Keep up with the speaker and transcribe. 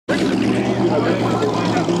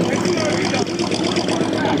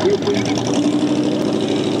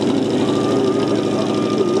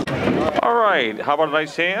how about a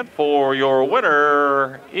nice hand for your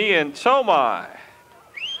winner, Ian Tomai?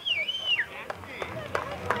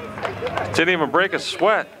 Didn't even break a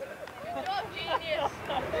sweat.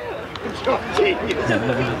 Genius.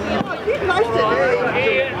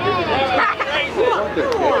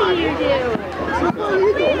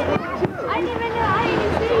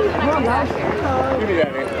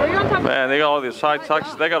 Man, they got all this high tech.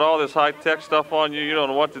 They got all this high tech stuff on you. You don't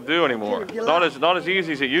know what to do anymore. Not as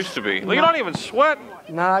easy as it used to be. You're not even sweating.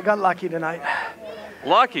 No, I got lucky tonight.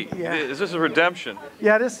 Lucky? Yeah. Is this a redemption?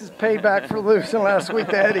 Yeah, this is payback for losing last week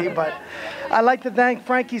to Eddie. But I'd like to thank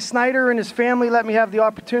Frankie Snyder and his family. Let me have the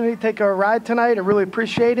opportunity to take a ride tonight. I really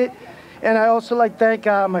appreciate it. And I also like to thank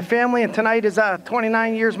my family. And tonight is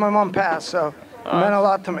 29 years my mom passed, so it meant a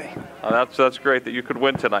lot to me. That's great that you could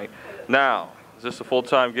win tonight. Now, is this a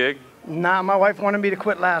full-time gig? Nah, my wife wanted me to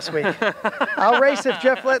quit last week. I'll race if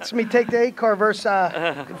Jeff lets me take the 8-car versus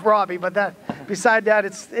Robbie, but beside that,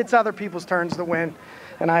 it's other people's turns to win,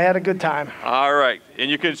 and I had a good time. All right, and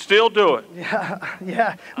you can still do it.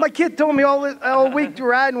 Yeah. My kid told me all week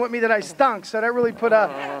riding with me that I stunk, so that really put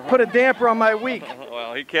a damper on my week.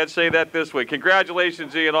 Well, he can't say that this week.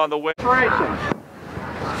 Congratulations, Ian, on the win.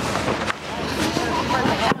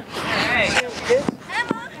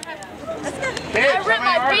 I ripped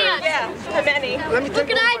my pants. Yeah, how many? Look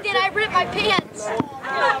what I did. I ripped my pants.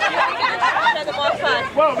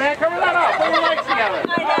 Whoa, man, cover that up. Put your legs together.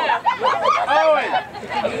 Owen.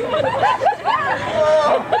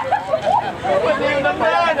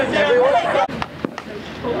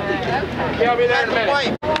 Yeah, I'll be there in a minute.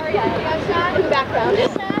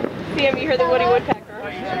 Sam, you heard the Woody Woodpecker.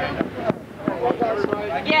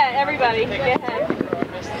 Yeah, everybody, get ahead.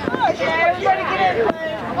 Yeah, everybody get in.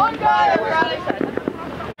 Come on, guys, everybody.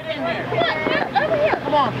 Get in there. Come on, over here.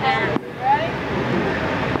 Come on. Ready?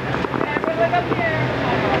 Everybody look up here.